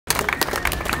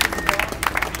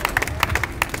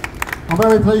I'm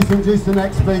very pleased to introduce the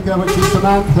next speaker, which is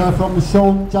Samantha from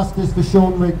the Justice for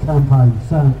Sean Rigg campaign.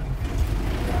 Sam.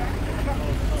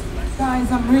 Guys,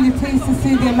 I'm really pleased to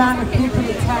see the amount of people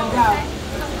that turned out.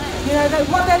 You know,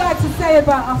 what they like to say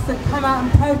about us that come out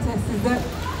and protest is that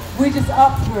we're just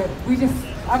up for it. We just,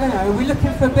 I don't know, we're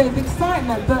looking for a bit of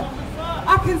excitement, but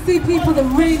I can see people that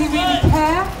really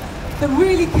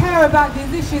care about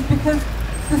these issues, because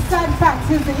the sad fact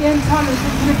is that Ian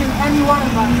Tomlinson could have been any one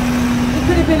of us. It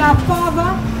could have been our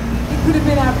father, it could have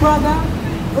been our brother,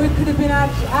 or it could have been our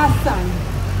son,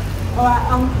 or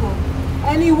our uncle.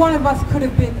 Any one of us could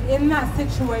have been in that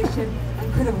situation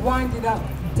and could have winded up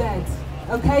dead.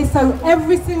 Okay, so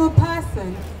every single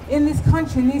person in this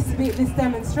country needs to be at this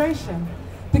demonstration,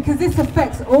 because this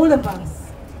affects all of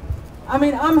us. I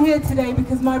mean, I'm here today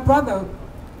because my brother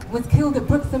was killed at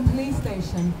Brixton Police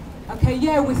Station. Okay,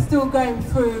 yeah, we're still going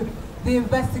through the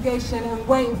investigation and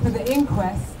waiting for the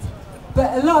inquest,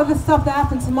 but a lot of the stuff that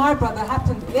happened to my brother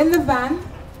happened in the van,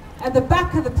 at the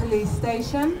back of the police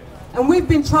station, and we've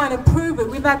been trying to prove it.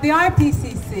 We've had the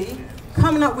IPCC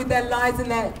coming up with their lies and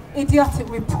their idiotic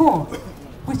report,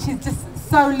 which is just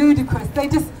so ludicrous.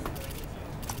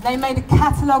 They made a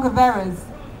catalogue of errors,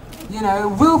 you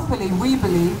know, willfully, we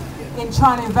believe, in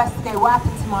trying to investigate what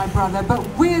happened to my brother. But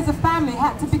we as a family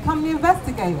had to become the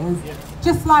investigators.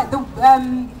 Just like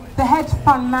the hedge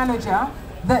fund manager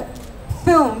that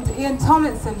filmed Ian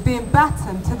Tomlinson being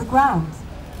battened to the ground.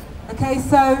 Okay,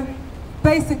 so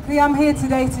basically I'm here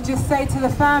today to just say to the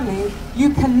family, you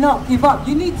cannot give up.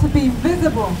 You need to be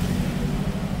visible.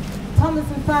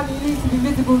 Tomlinson family, you need to be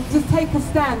visible. Just take a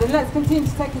stand, and let's continue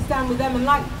to take a stand with them. And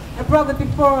like a brother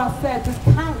before us said,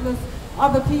 there's countless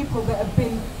other people that have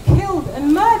been killed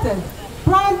and murdered.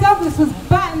 Brian Douglas was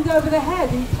battened over the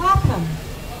head in Clapham,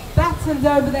 battened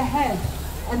over the head,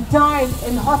 and died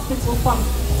in hospital from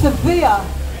severe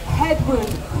head wound,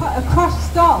 a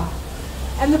crushed skull.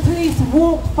 And the police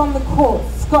walked from the court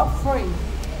scot-free.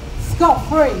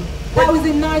 Scot-free. That was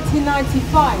in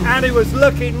 1995. And he was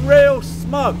looking real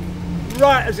smug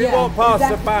right as he walked past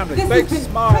the family. Big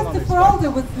smile on his face. Christopher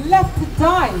Alder was left to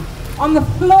die on the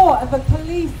floor of a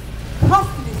police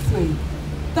custody suite.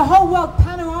 The whole world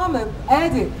panorama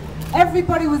aired it.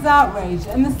 Everybody was outraged.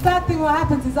 And the sad thing what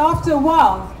happens is after a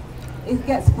while, it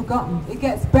gets forgotten. It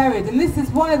gets buried. And this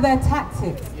is one of their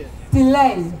tactics.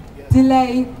 Delay.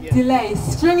 Delay, delay,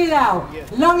 string it out,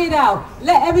 long it out,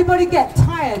 let everybody get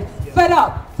tired, fed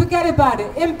up, forget about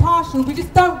it, impartial, we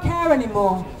just don't care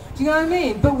anymore. Do you know what I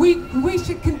mean? But we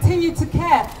should continue to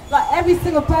care, like every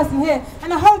single person here.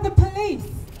 And I hope the police,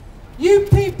 you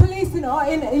police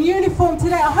in uniform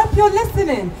today, I hope you're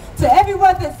listening to every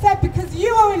word that's said, because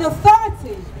you are in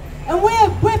authority. And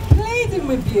we're pleading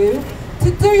with you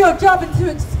to do your job and to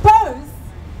expose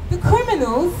the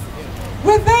criminals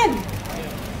within.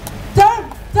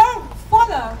 Don't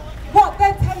follow what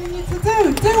they're telling you to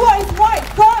do. Do what is right.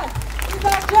 God is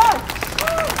our judge.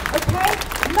 Okay?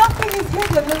 Nothing is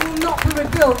hidden that will not be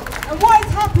revealed. And what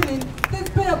is happening, there's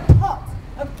been a pot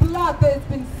of blood that has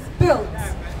been spilt.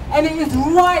 And it is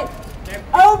right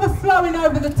overflowing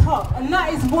over the top. And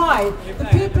that is why the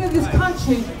people of this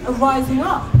country are rising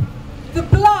up. The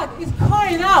blood is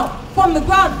crying out from the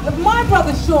ground of my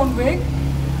brother Sean Rigg,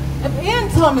 of Ian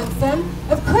Tomlinson,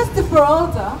 of Christopher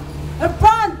Alder, of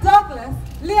Brian Douglas,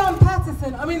 Leon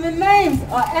Patterson. I mean, the names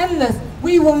are endless.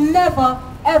 We will never,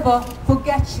 ever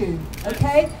forget you,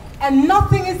 okay? And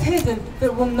nothing is hidden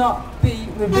that will not be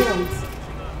revealed,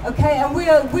 okay? And we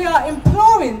are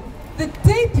imploring the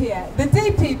DPP,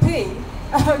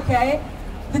 okay,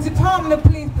 the Department of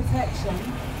Police Protection,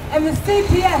 and the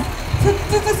CPS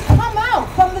to just come out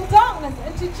from the darkness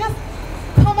and to just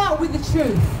come out with the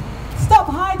truth. Stop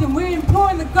hiding. We're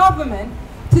imploring the government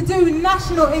to do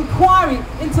national inquiry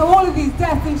into all of these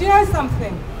deaths. And do you know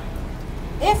something?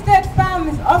 If they'd found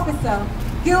this officer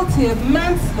guilty of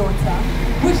manslaughter,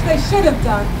 which they should have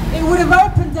done, it would have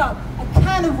opened up a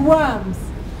can of worms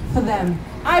for them.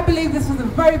 I believe this was a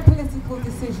very political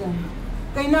decision.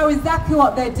 They know exactly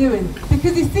what they're doing.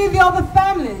 Because you see the other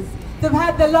families that have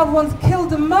had their loved ones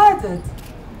killed and murdered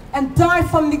and died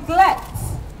from neglect,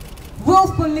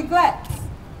 willful neglect.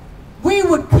 We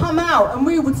would come out and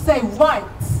we would say, right,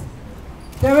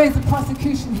 there is a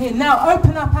prosecution here. Now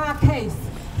open up our case.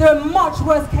 There are much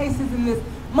worse cases than this.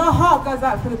 My heart goes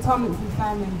out for the Tomlinson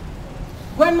family.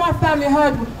 When my family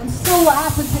heard and saw what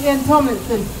happened to Ian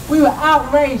Tomlinson, we were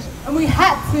outraged and we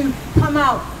had to come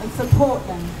out and support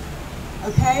them.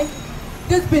 Okay?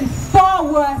 There's been far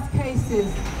worse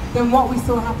cases than what we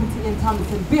saw happen to Ian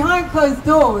Tomlinson. Behind closed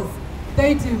doors,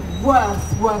 they do worse.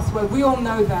 We all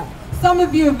know that. Some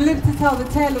of you have lived to tell the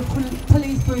tale of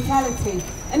police brutality.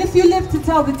 And if you live to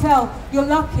tell the tale, you're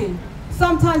lucky.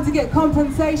 Sometimes you get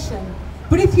compensation.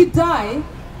 But if you die,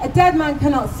 a dead man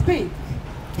cannot speak,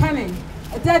 can he?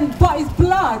 But his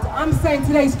blood, I'm saying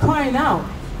today, is crying out.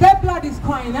 Their blood is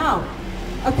crying out.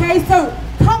 Okay, so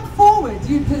come forward,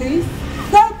 you police.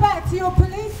 Go back to your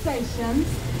police stations,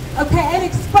 okay, and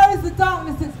expose the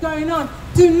darkness that's going on.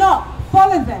 Do not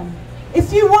follow them.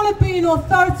 If you want to be in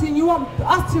authority and you want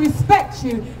us to respect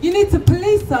you, you need to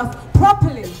police us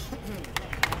properly.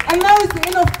 And those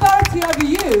in authority over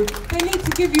you, they need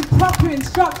to give you proper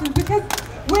instructions, because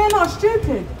we're not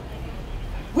stupid.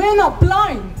 We're not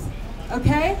blind,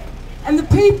 okay? And the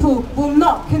people will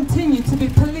not continue to be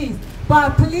policed by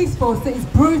a police force that is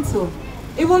brutal.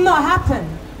 It will not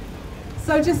happen.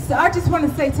 So I just want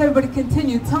to say to everybody,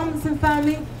 continue. Tomlinson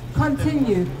family,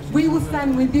 continue. We will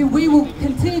stand with you. We will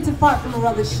continue to fight for my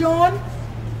brother Sean,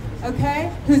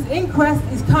 okay, whose inquest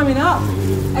is coming up,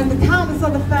 and the countless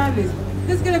other families.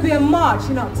 There's going to be a march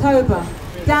in October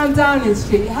down Downing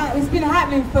Street. It's been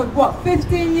happening for, what,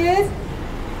 15 years?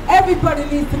 Everybody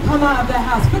needs to come out of their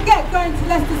house. Forget going to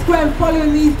Leicester Square and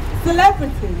following these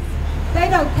celebrities. They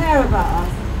don't care about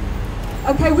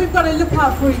us. Okay, we've got to look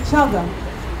out for each other.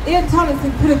 Ian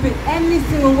Tomlinson could have been any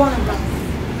single one of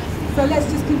us. So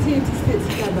let's just continue to stick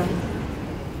together.